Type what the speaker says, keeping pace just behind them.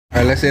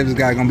Alright, let's see if this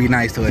guy's gonna be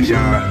nice to us,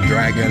 y'all.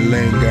 Dragon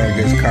Link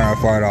gets car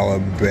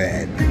 $5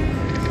 bet.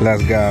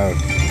 Let's go.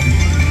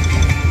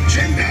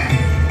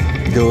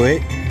 Do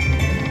it.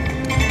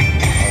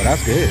 Oh,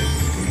 that's good.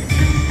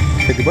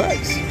 50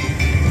 bucks.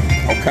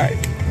 Okay.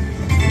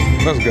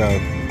 Let's go.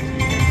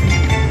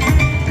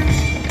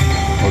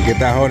 We'll get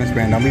that holding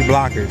span. Don't be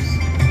blockers.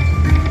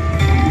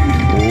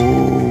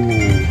 Ooh.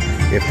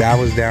 If that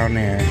was down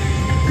there,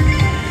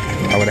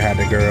 I would have had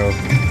the girl.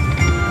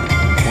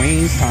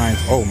 Queens times.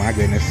 Oh my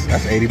goodness.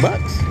 That's 80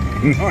 bucks.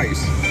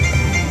 Nice.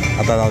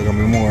 I thought that was gonna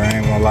be more. I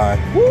ain't gonna lie.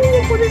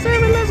 Woo,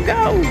 47. Let's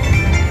go.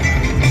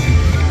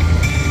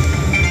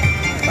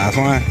 Last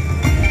one.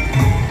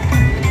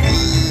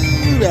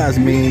 Ooh, that's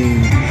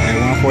mean. At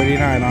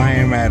 149, I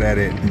ain't mad at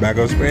it. Back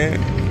up spread.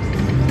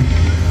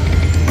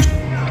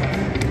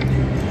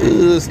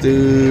 Let's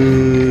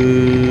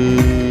do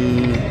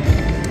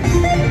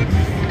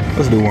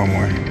one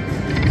more.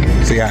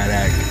 See how it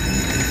acts.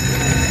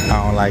 I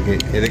don't like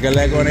it. Is it a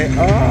leg on it?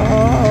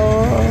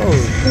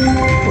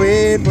 Oh,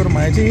 wait for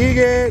my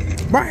ticket.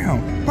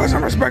 Bam! Put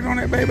some respect on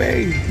it,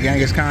 baby.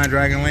 Genghis Khan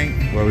Dragon Link.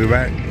 We'll be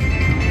back.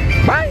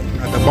 Bye.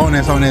 Got the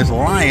bonus on this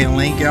Lion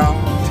Link, y'all.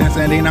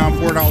 1079,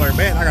 $4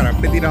 bet. I got a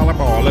 $50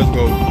 ball. Let's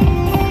go.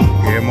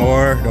 Get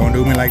more. Don't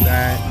do me like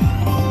that.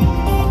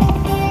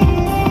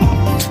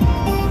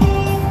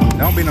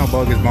 Don't be no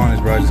bogus bonus,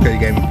 bro, just because you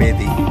gave me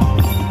 50.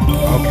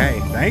 Okay,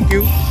 thank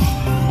you.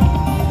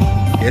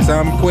 Get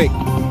something quick,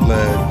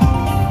 blood.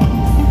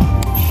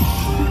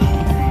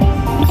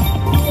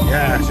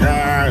 Yes,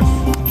 yes.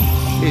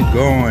 Keep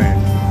going.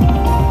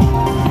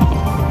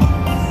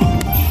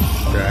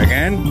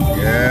 Dragon?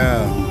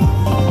 Yeah.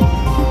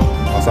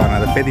 I saw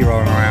another 50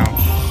 rolling around.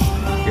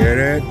 Get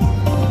it?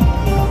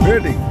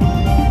 50.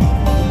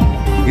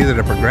 These are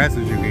the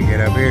progressives you can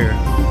get up here.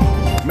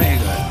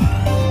 Mega.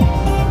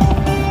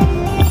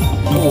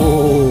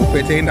 Oh,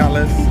 $15.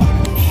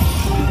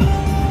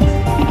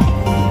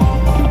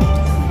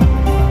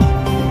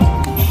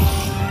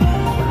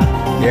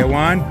 Get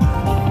one.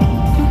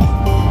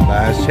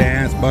 Last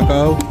chance,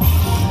 bucko.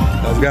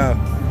 Let's go.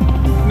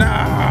 No.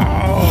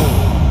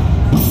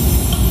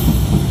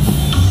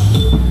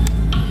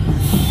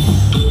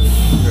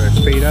 Good,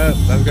 speed up.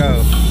 Let's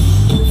go.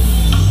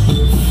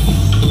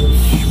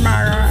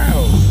 Smack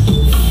out.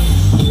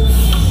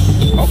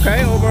 Okay,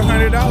 over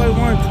 $100,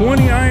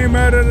 120. I ain't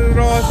mad at it at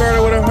all. I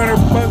started with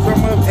 $100 bucks.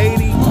 I'm up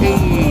 80.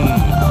 Hey.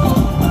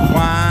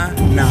 Why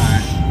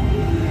not?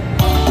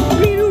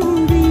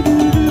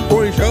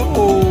 Coin show.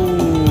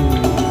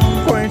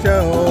 Coin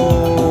show.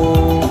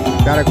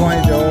 Got a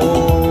coin show.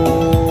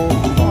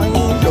 Coin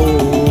show.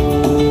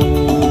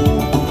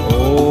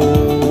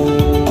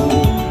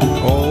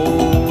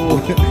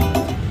 Oh.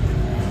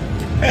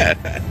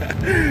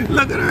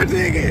 Look at our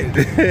ticket.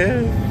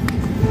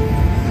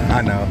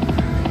 I know.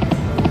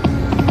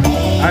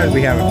 I just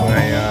be having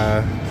fun,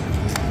 y'all.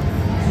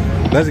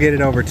 Let's get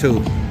it over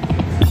 2,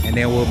 and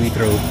then we'll be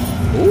through.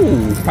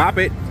 Ooh, pop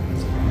it.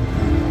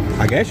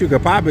 I guess you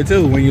could pop it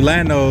too. When you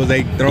land those,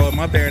 they throw them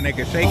up there and they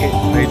can shake it.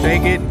 They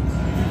shake it,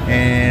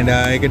 and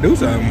it can do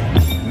something.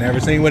 Never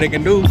seen what it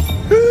can do.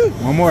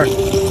 One more.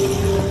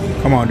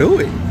 Come on, do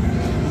it.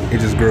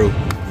 It just grew.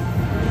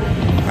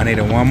 I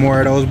needed one more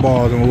of those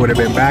balls, and we would have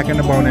been back in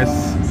the bonus.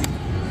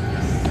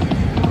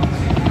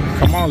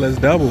 Come on, let's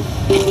double.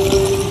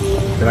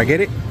 Did I get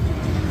it?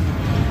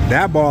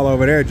 That ball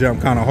over there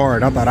jumped kind of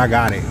hard. I thought I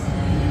got it.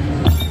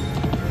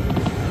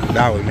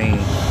 That was mean.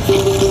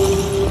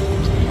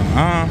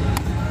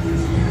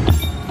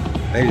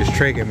 They just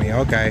tricking me.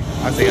 Okay,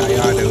 I see how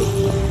y'all do.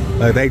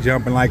 Look, they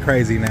jumping like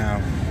crazy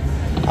now.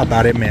 I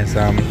thought it meant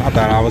something. I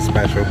thought I was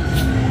special.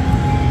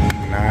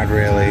 Not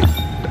really.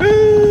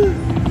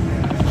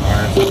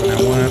 Alright, so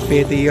that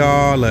 150,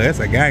 y'all. Look, it's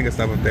a gang of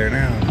stuff up there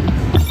now.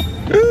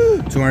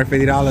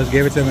 $250.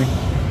 Give it to me.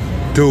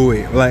 Do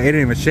it. Like, it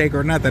didn't even shake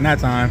or nothing that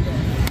time.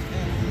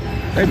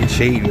 They be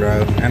cheating,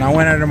 bro. And I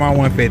went under my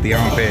 150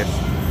 on pissed.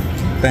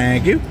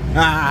 Thank you.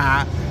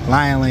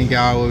 Lion Link,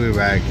 y'all. We'll be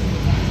back.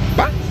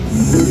 Bye.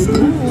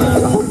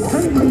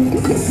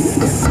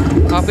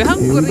 I'll be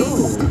hungry.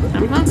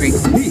 I'm hungry.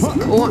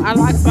 Oh, I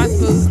like spicy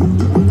food.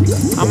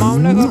 Come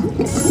on, nigga.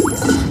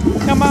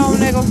 Come on,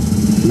 nigga.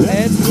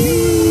 Let's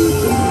eat.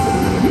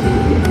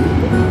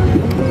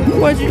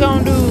 What you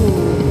gonna do?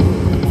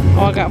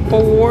 Oh, I got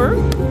 4.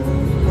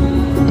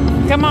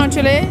 Come on,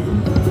 Chile.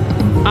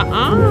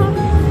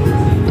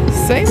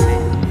 Save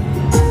it.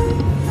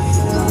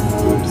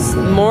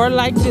 More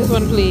like this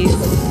one, please.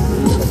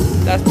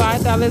 That's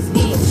 $5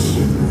 each.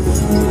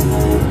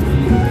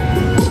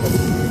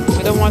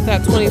 We don't want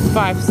that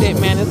 25-cent,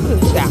 man. This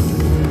is that.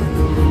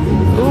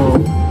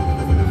 Ooh.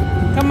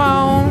 Come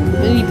on.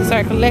 We need to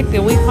start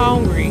collecting. We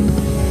hungry.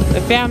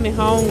 The family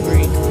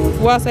hungry.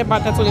 What else say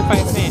about that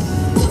 25 cents?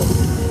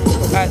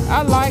 Guys,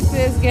 I like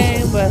this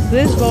game, but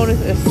this bonus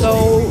is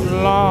so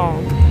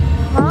long.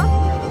 Huh?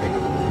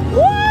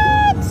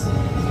 What?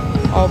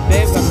 Oh,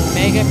 babe, got a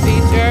mega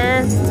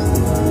feature.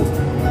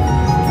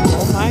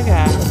 Oh my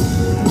gosh.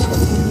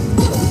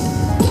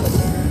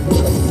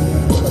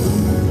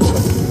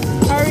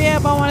 Hurry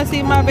up, I want want to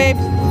see my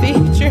baby's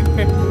feature.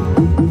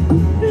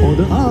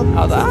 Order up.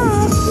 Hold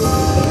up.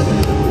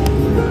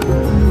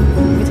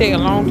 It take a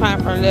long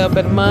time for a little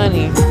bit of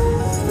money.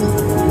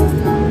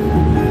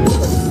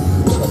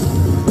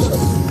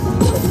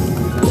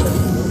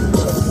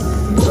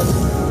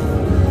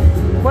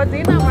 What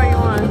D number are you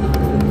on?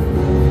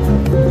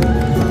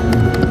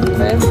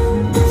 Okay.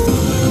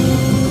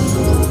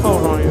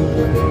 Hold on.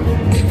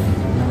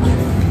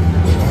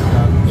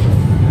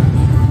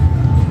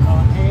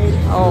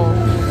 Oh,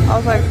 I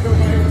was like,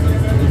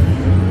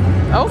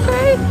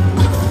 okay.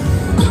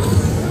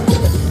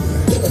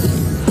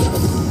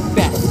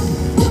 Back.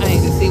 I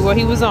need to see what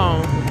he was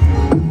on.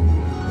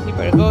 You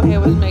better go ahead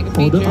with making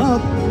feature. Order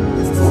up.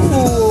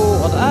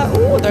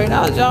 Ooh,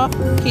 $30, y'all.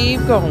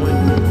 Keep going.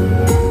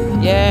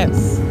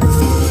 Yes.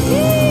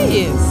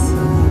 Yes.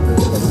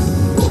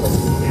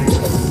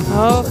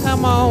 Oh,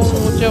 come on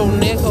with your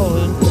nickel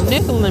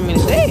in me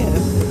there.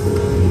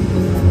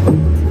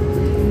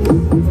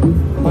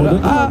 Order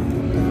up.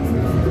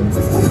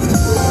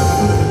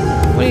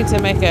 We need to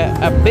make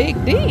a big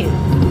dent.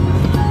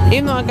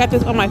 Even though I got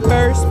this on my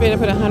first spin, I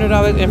put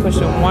 $100 in, push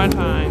it one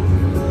time.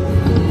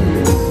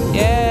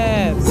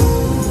 Yes.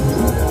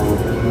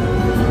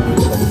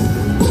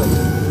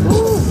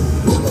 Ooh.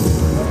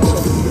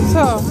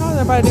 So, how's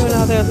everybody doing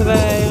out there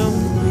today?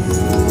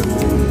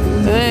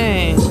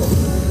 Dang.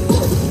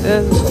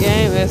 This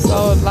game is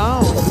so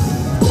long.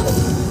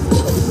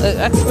 Look,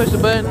 I can push the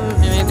button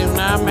and it do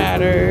not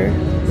matter.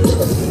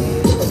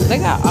 They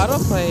got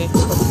autoplay.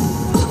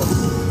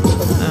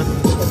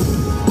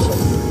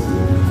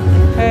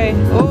 Okay.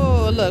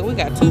 Oh, look, we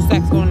got 2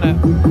 stacks going up.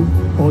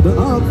 Order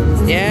up.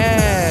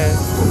 Yes.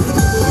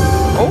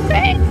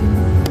 Okay.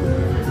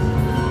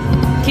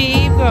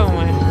 Keep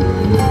going.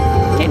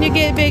 Can you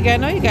get big? I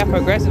know you got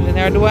progressive in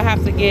there. Do I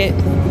have to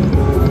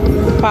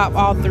pop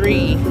all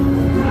 3?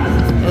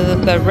 Is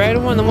it the red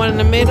one, the one in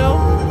the middle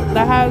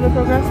that has the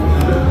progressive?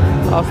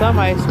 Oh,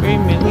 somebody's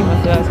screaming. He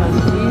must have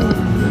something huge.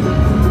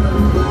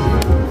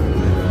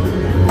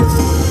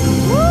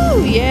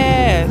 Woo,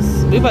 yes.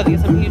 We about to get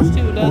some huge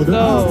too. Let's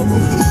go.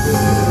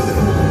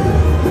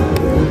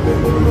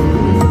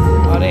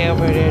 Oh, they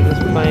over there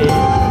just playing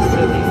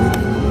silly.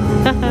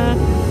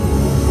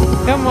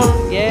 Come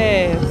on,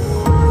 yes.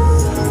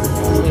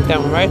 Leave that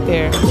one right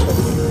there.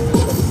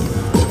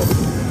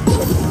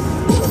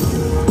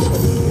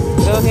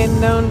 Go ahead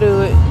and don't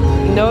do it.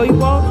 You know you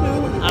want to.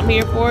 I'm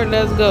here for it.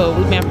 Let's go.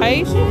 We've been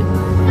patient.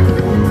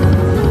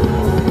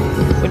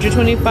 With your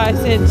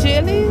 25-cent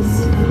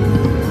chilies.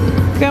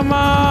 Come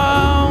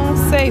on,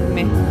 save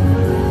me.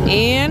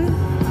 And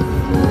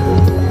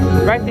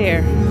right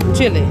there,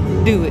 chili.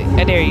 Do it.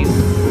 I dare you.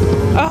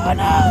 Oh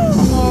no!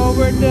 Oh,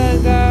 we're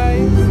done,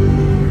 guys.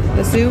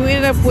 Let's see what we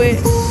end up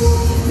with.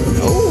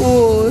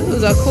 Oh, this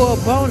was a cool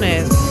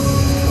bonus.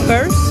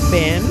 First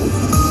spin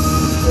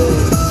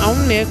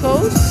on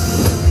nickels.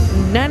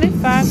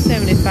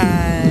 95.75.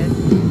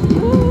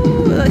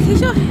 Ooh, look, he's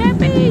so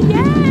happy.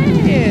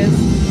 Yes.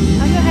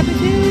 I'm so happy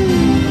too.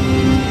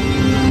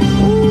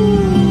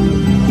 Ooh.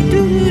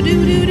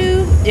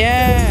 Do.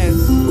 Yes.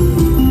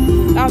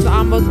 That was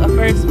almost a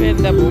first spin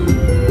double.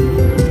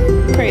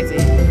 Crazy.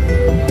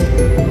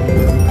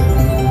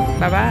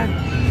 Bye-bye.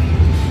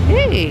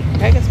 Hey,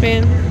 I can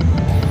spin.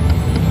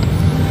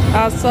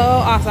 That was so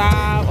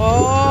awesome.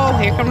 Oh,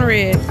 here come the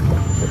red.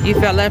 You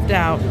felt left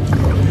out.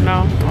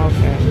 No?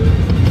 Okay.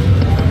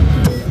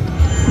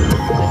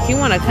 You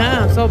want to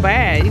come so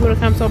bad. You would have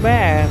come so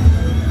bad.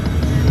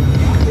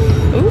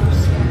 Oops.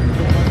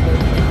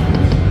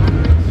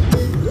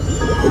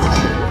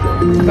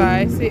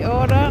 Spicy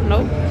order.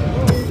 Nope.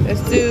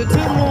 Let's do 2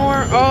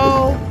 more.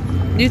 Oh.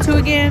 Do 2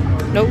 again?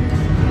 Nope.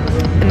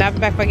 And not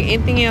back for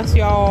anything else,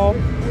 y'all.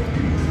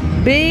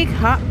 Big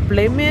hot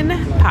flaming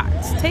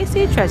pots.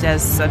 Tasty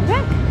treasures.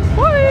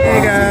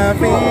 Mega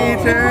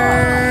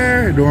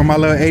feature. Doing my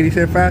little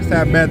 80-cent fast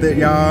tap method,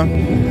 y'all.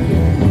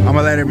 I'm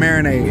gonna let it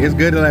marinate. It's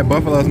good to let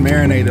buffaloes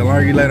marinate. The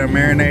longer you let them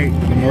marinate,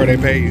 the more they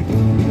pay you.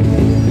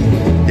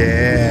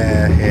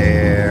 Yeah,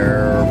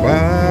 hair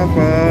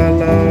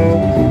buffalo.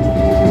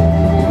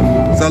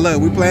 So look,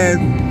 we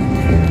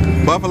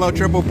playing Buffalo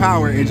Triple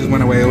Power. It just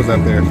went away. It was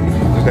up there,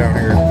 just down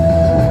here.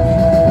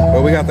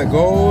 But we got the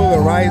gold,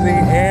 the rising,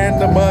 and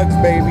the bugs,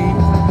 baby.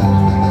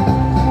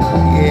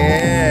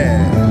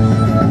 Yeah.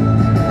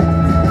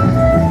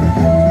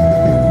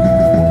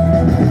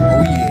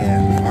 Oh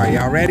yeah. All right,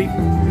 y'all ready?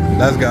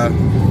 Let's go.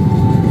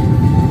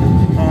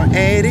 On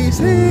 80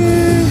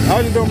 cents. I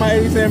was just doing my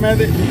 80-cent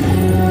method.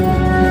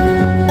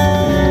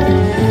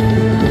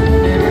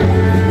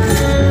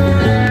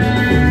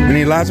 We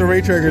need lots of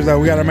re-triggers though.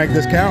 We gotta make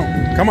this count.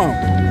 Come on.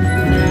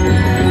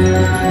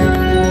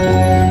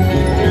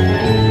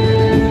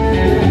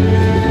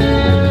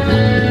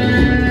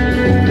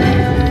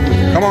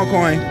 Come on,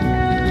 coin.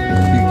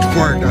 You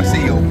twerk. I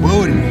see your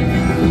booty.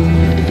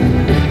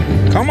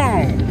 Come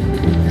on.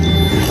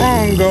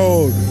 Wrong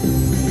gold.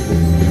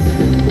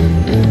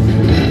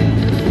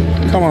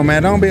 Come on,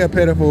 man. Don't be a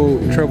pitiful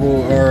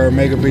triple or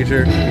mega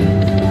feature.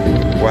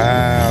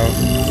 Wow.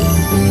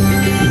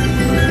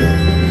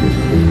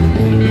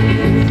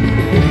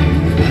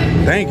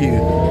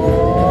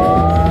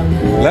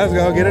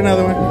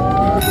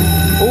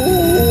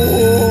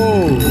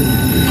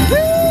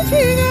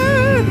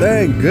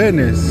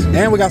 goodness.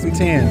 And we got some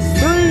 10s.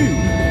 3.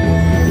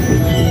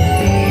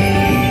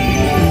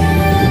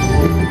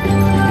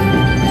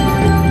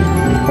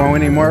 Come on, we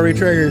need more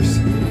re-triggers.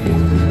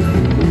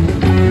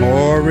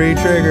 More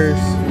re-triggers.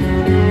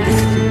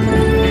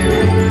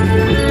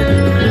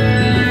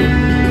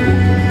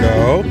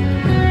 Go.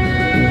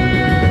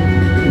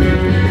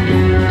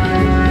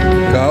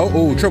 Go.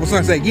 Ooh, triple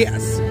sunset.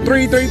 Yes.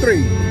 3, 3,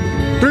 3.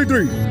 3,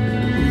 3.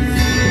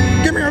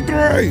 Give me a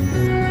 3.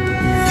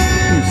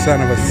 You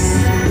son of a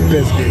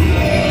biscuit.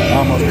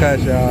 Almost cut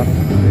y'all.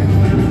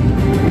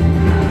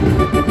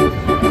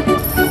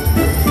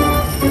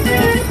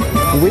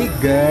 We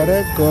got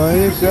a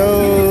coin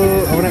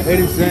show on an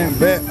 80-cent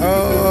bet.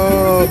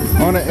 Oh,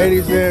 on an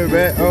 80-cent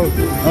bet. Oh,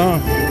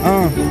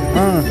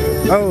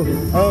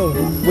 oh.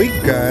 We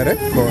got a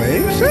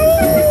coin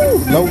show.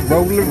 Low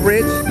roller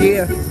rich.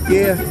 Yeah.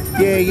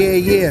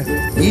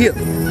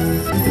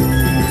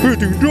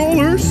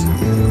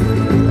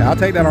 $50. I'll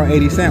take that on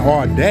 80 cents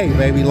all day,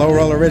 baby. Low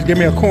roller rich. Give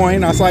me a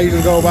coin. I saw you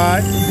just go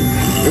by.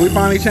 Did we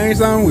finally change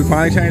something? We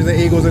finally changed the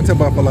Eagles into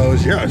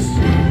Buffaloes. Yes.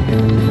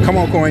 Come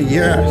on, coin.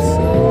 Yes.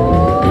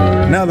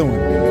 Another one.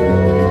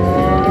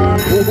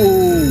 Ooh.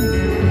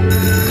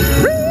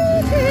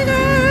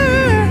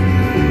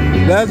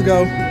 Let's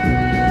go.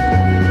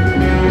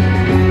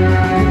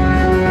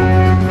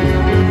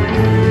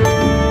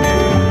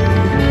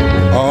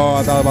 Oh,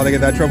 I thought I was about to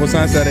get that triple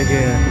sunset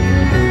again.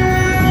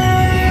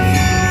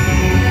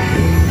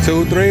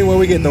 2, 3, where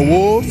we get the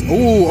Wolves.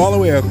 Ooh, all the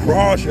way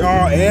across,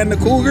 y'all, and the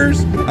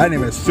Cougars. I didn't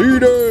even see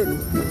that.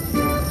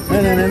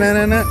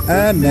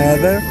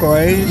 Another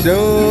coin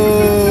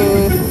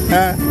show.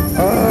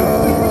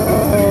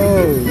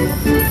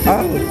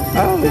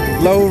 Oh,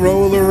 low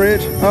roller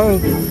rich. Oh,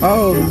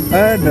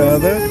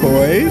 another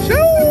coin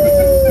show.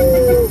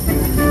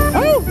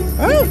 Oh.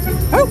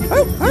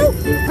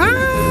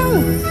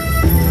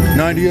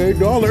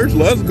 $98.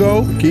 Let's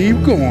go.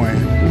 Keep going.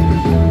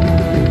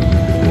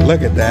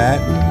 Look at that.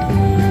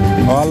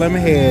 All them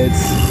heads.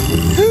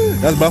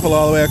 That's Buffalo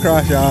all the way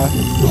across, y'all.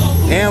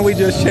 And we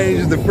just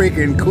changed the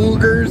freaking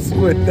Cougars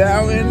with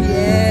that one.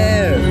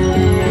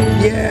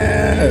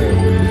 Yeah.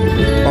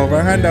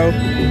 Over hundo.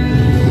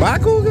 Bye,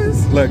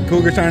 Cougars. Look,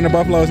 Cougars turning to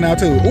Buffaloes now,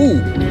 too.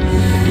 Ooh.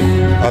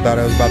 I thought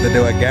I was about to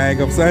do a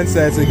gang of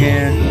sunsets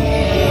again.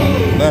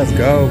 Let's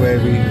go,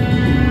 baby.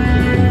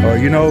 Oh,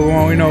 you know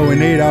what we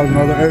need? That was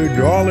another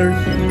 $8.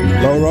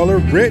 Low roller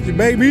rich,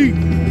 baby.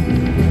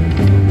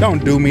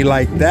 Don't do me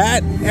like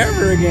that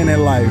ever again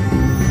in life.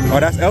 Oh,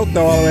 that's elk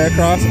though all the way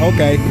across.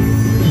 Okay.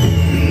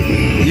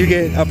 You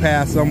get a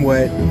pass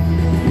somewhat.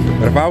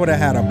 But if I would have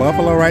had a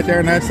Buffalo right there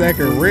in that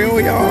second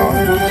reel, y'all,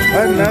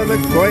 another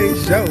coin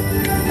show.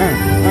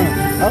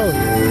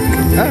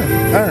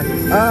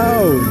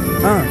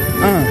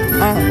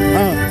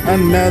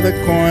 Another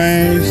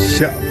coin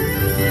show.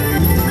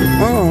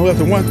 Oh, we're up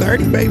to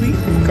 130, baby.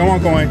 Come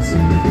on, coins.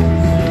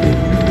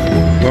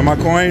 With my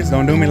coins,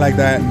 don't do me like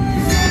that.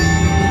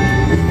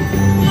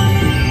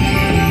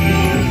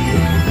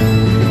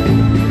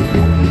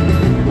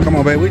 Come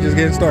on, baby, we just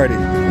getting started.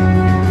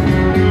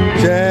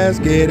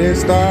 Just getting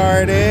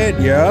started.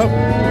 Yup.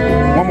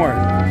 One more.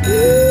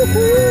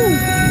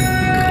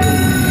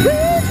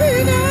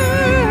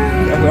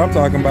 That's what I'm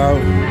talking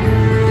about.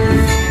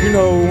 You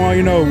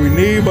know, we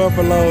need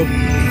Buffalo.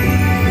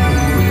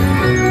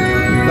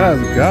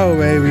 Let's go,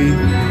 baby.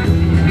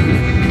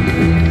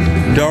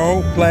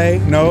 Don't play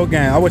no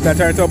game. I wish I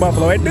turned to a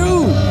Buffalo. It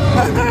do.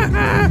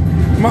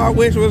 My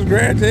wish was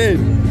granted.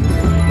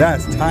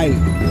 That's tight.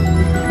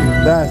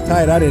 That's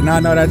tight. I did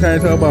not know that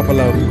turned into a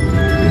Buffalo.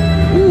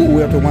 Ooh,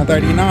 we're up to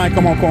 139.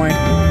 Come on, coin.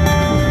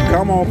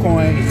 Come on,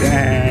 coin.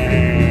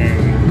 Dang.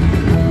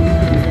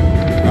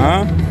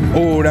 Huh?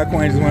 Oh, that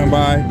coin just went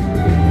by.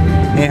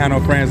 Ain't had no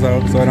friends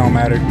though, so it don't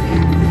matter.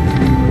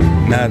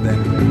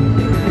 Nothing.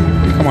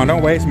 Come on,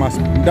 don't waste my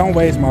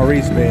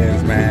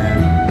respins,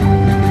 man.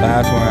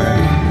 Last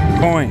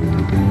one. Coin.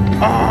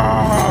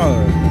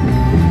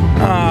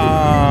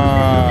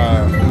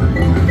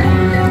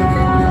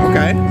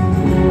 Okay.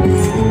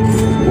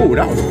 Ooh,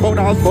 that was $4,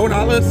 $5.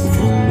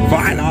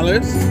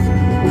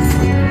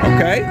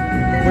 Okay.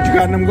 What you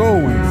got in them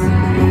gold ones?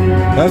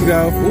 Let's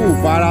go. Ooh,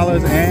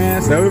 $5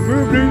 and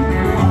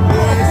 $7.50. Oh,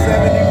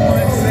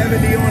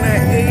 71.70 on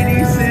that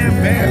 80-cent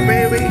bet,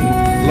 baby.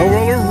 Low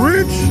roller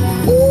rich.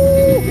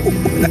 Ooh.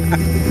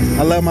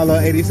 I love my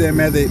little 80-cent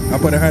method. I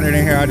put 100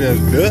 in here. I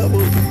just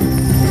double.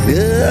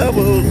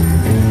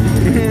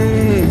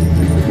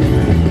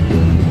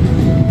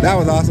 That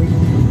was awesome.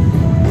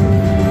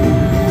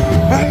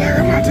 Oh, look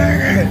at my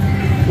ticket.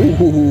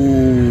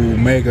 Ooh,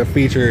 mega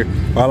feature.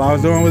 All I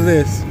was doing was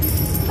this.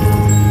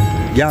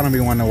 Y'all don't be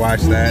wanting to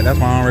watch that. That's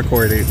why I don't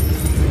record it.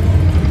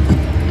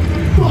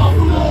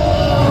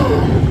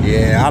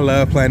 Yeah, I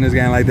love playing this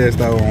game like this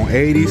though. On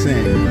 80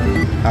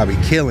 cents, I'll be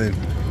killing.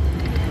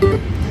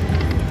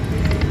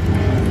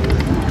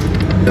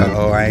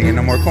 Uh-oh, I ain't getting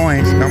no more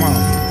coins. Come on.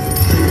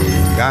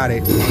 Got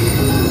it.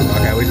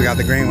 Okay, we just got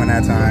the green one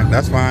that time.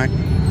 That's fine.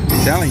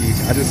 I'm telling you,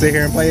 I just sit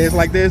here and play this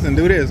like this and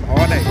do this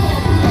all day.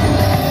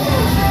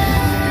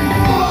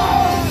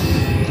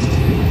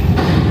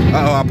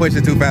 Uh-oh, I pushed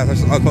it too fast. I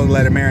was supposed to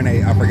let it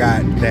marinate. I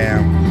forgot.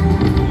 Damn.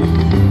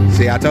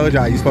 See, I told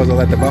y'all, you're supposed to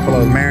let the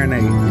buffaloes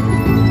marinate.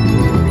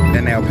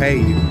 Then they'll pay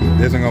you.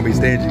 This one gonna be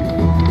stingy.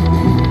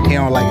 He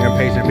don't like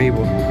impatient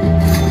people.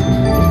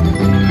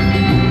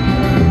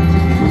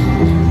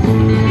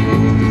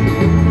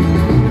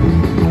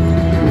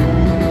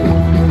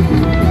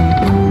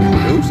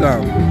 Do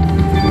something.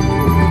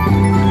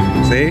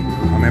 See?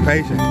 I'm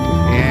impatient.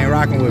 He ain't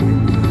rocking with me.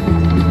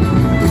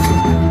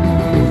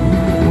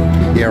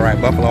 Yeah, right.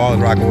 Buffalo always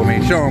rocking with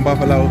me. Show him,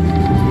 Buffalo.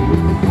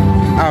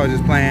 I was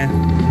just playing.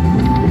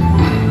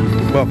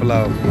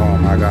 Buffalo. Oh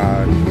my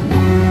gosh.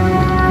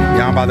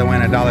 Y'all about to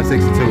win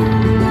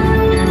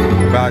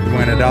 $1.62. About to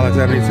win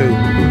 $1.72.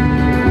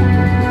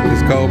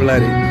 It's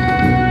cold-blooded. I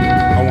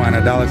won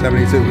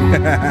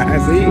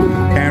 $1.72. See?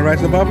 Can't rush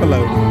the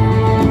buffalo.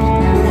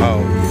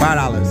 Oh,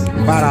 $5.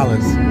 $5.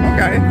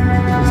 Okay.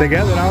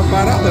 Together that was $5.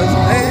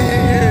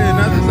 Hey,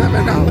 another $7.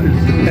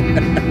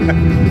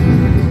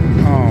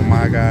 Oh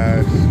my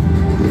gosh.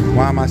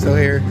 Why am I still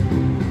here?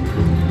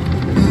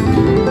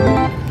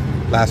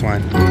 Last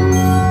one.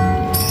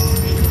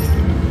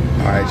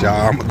 Alright,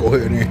 y'all. I'm gonna go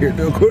ahead and hit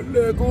the good.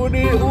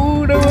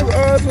 Ooh, that was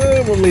awesome.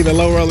 I'm gonna leave a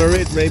low roller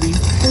rich, baby.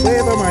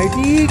 Wherever my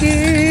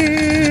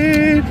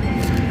ticket.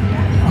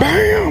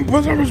 Bam!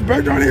 Put some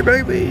respect on it,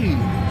 baby.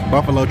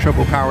 Buffalo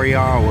triple power,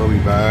 y'all. We'll be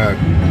back.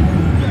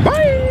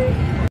 Bye!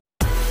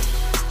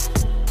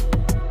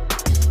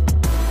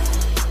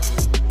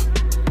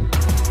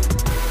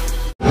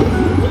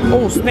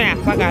 Oh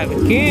snaps, I got it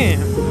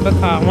again. Look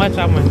how much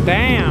I went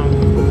down.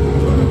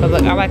 But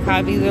look, I like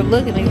how these are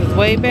looking. These is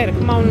way better.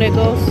 Come on,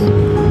 Nichols.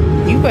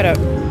 You better,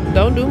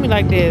 don't do me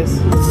like this.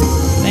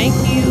 Thank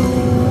you.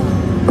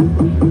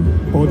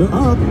 Order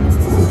up.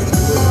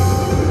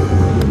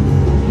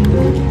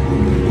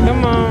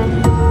 Come on.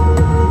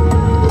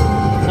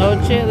 No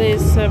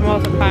chilies to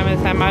multiply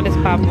this time. I just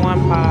popped one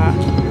pot.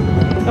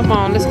 Come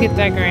on, let's get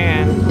that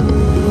grand.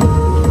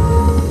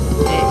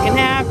 It can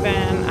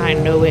happen. I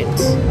know it. I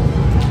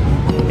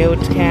know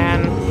it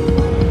can.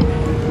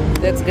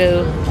 Let's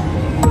go.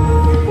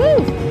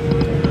 Woo!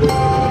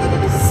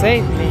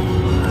 Save me.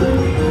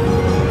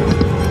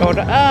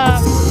 Order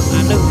up. I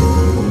knew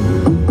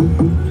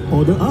it.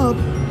 Order up.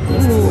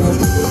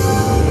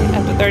 Ooh.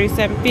 After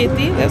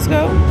 $37.50, let's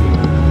go.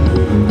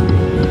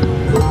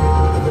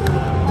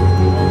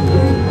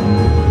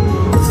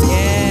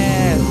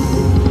 Yes.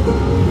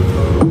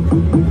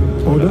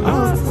 Order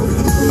up.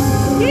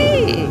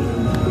 Yay!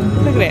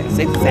 Look at that,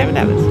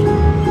 $67.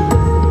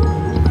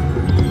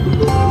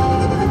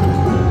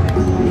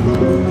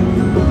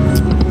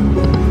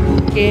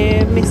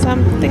 Give me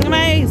something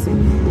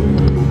amazing.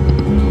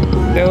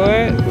 Do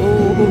it.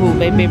 Ooh,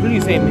 baby,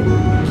 please save me.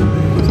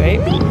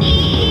 Save me.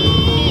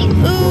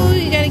 Ooh,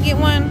 you gotta get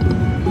one.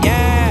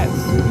 Yes.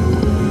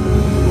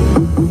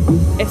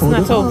 It's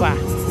not so far.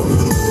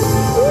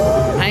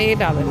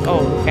 $98.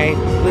 Oh, okay.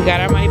 We got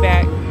our money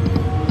back.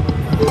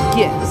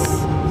 Yes.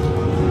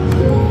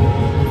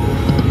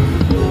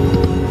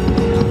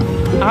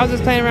 I was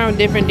just playing around with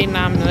different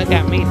denoms and it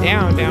got me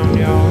down, y'all.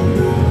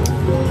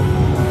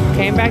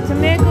 Came back to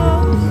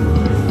nickels.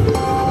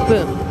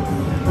 Boom.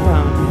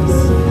 Bombs.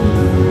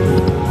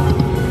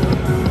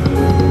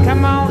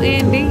 Come on,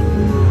 Andy.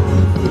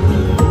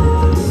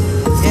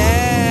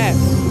 Yes.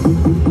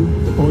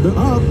 Order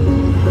up.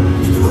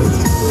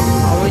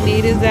 All we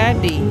need is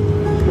that D.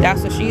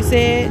 That's what she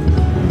said.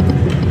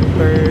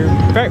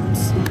 Perfect.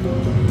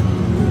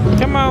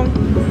 Come on.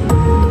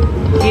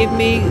 Give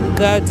me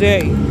the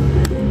D.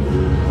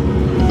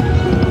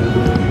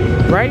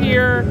 Right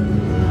here.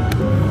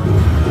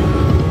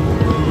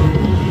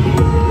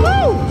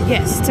 Woo!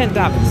 Yes, $10.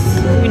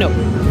 We know.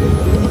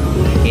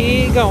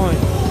 Keep going.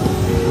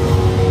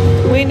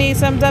 We need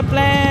some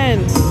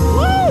dumplings.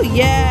 Woo!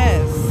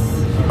 Yes.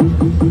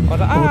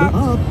 Order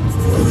up.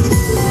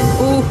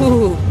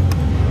 Ooh.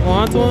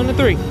 1, 2, and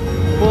 3.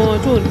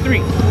 1, 2, and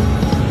 3.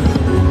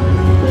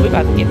 We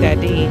about to get that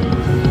D.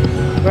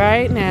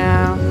 Right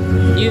now.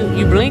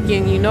 You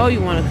blinking. You know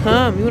you want to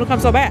come. You want to come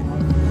so bad.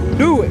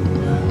 Do it.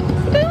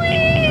 Do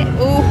it.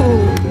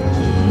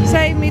 Ooh.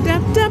 Save me,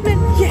 dumpling.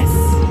 Yes.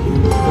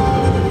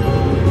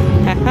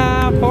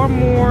 Haha, 4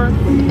 more.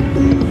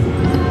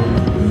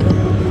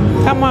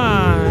 Come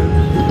on.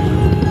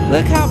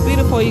 Look how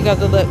beautiful you got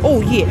to look.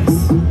 Oh, yes.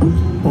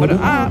 Order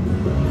up.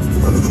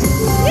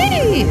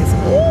 Yes.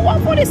 Ooh,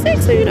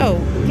 146, so you know.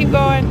 Keep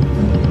going.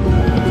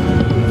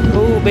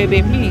 Ooh,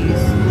 baby,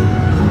 please.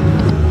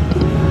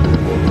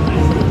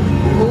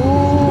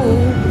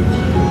 Ooh.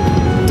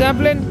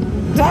 Dumpling.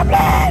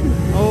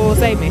 Oh,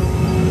 save me.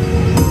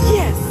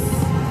 Yes.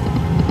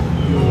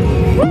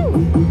 Woo.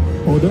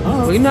 Order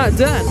up. We're not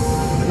done.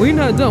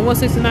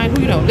 169. Who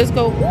you know? Let's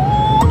go.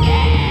 Ooh,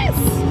 yes.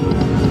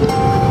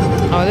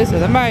 Oh, this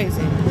is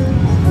amazing.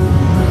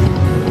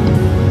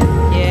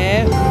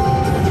 Yeah.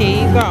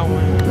 Keep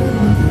going.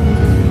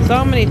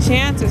 So many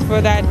chances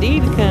for that D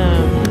to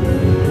come.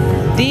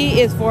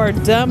 D is for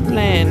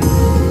dumpling.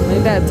 Look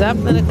at that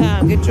dumpling to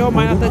come. Get your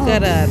mind off the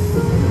gutter.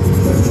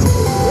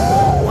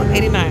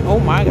 $89. Oh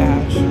my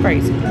gosh,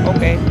 crazy.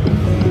 Okay.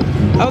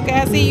 Okay,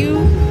 I see you.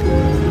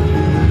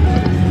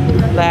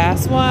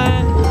 Last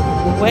one.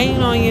 We're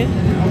waiting on you.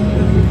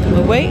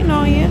 We're waiting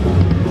on you.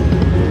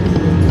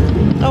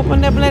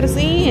 Open up and let us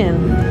in.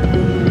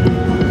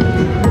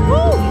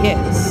 Oh,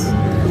 yes.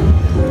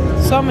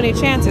 So many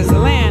chances to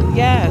land.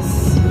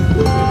 Yes.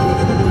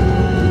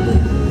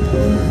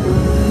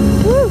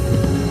 Woo.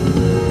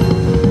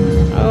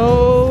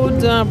 Oh,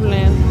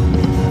 dumpling.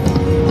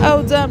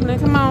 Oh, dumpling,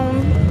 come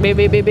on.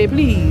 Baby, baby,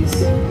 please.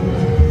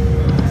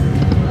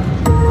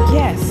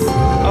 Yes.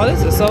 Oh,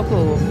 this is so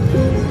cool.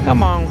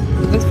 Come on.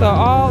 Let's fill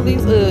all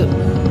these up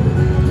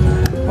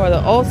for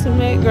the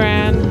ultimate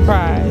grand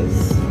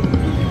prize.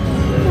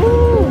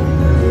 Woo.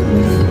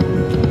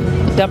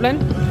 Dumpling.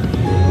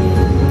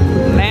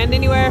 Land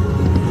anywhere.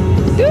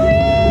 Do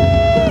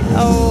it.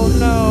 Oh,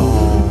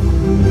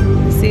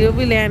 no. See what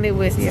we landed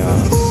with, y'all.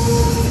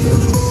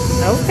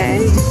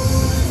 Okay.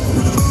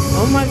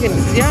 Oh my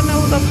goodness. Y'all know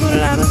what's up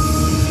 $200?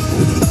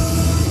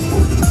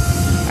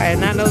 I did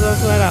not know those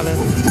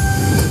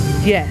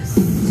 $200. Yes.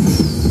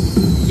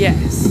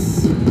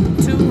 Yes.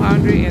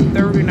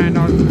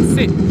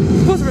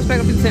 $239. What's the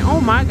respect of 50 cents? Oh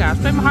my gosh.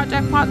 Straight my hot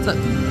jackpot took.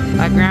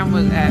 My gram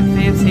was at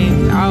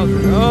 15. I would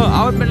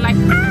have been like,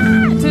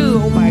 ah, too.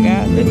 Oh my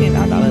god.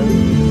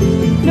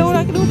 $15. You know what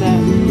I can do with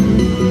that?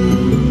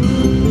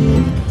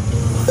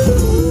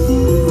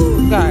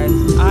 Guys,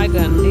 I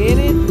done did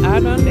it. I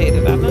done did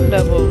it. I done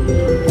doubled.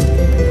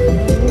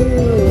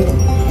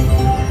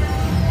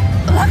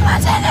 Look at my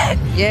ticket.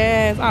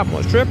 Yes, I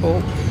almost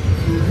tripled.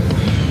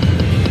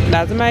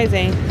 That's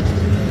amazing.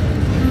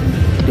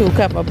 Do a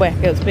couple of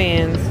backup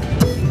spins.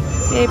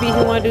 Maybe you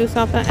want to do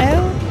something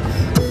else.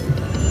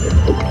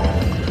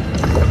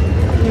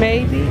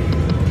 Maybe.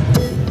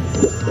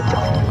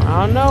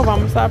 I don't know if I'm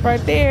gonna stop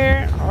right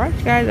there. All right,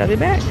 guys, I'll be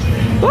back.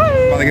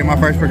 Bye. About to get my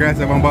first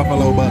progressive on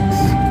Buffalo Bucks,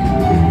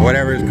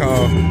 whatever it's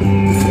called.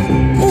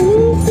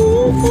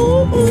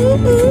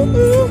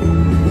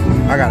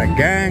 I got a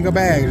gang of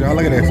bags, y'all.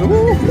 Look at this.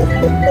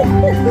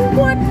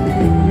 What?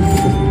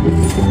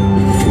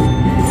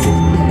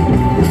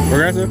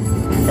 Progressive,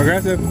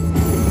 progressive,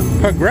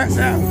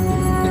 progressive.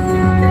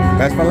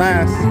 That's for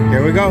last.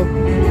 Here we go.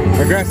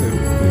 Progressive.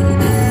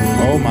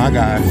 Oh my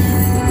gosh.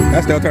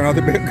 That still turned out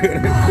to be good. Cool.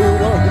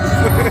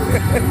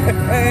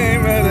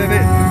 Ain't better than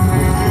it.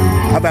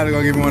 I thought they were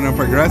gonna give me one of them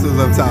progressives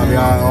up top,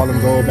 y'all. All them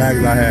gold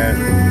bags I had.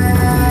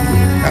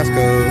 That's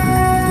cool.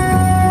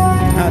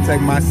 I'll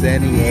take my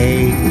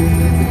 78.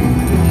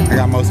 I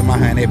got most of my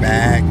honey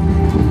back.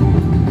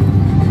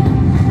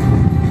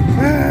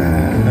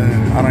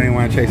 I don't even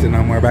want to chase it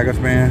no more. Backup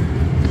spin.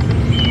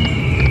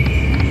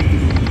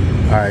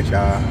 Alright,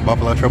 y'all.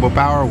 Buffalo Triple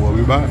Power. We'll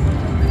be back.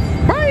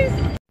 Bye.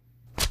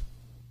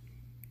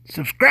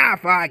 Subscribe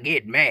before I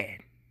get mad.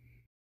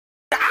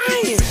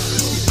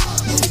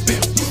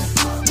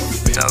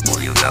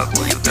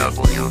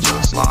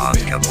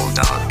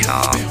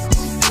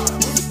 www.slothcouple.com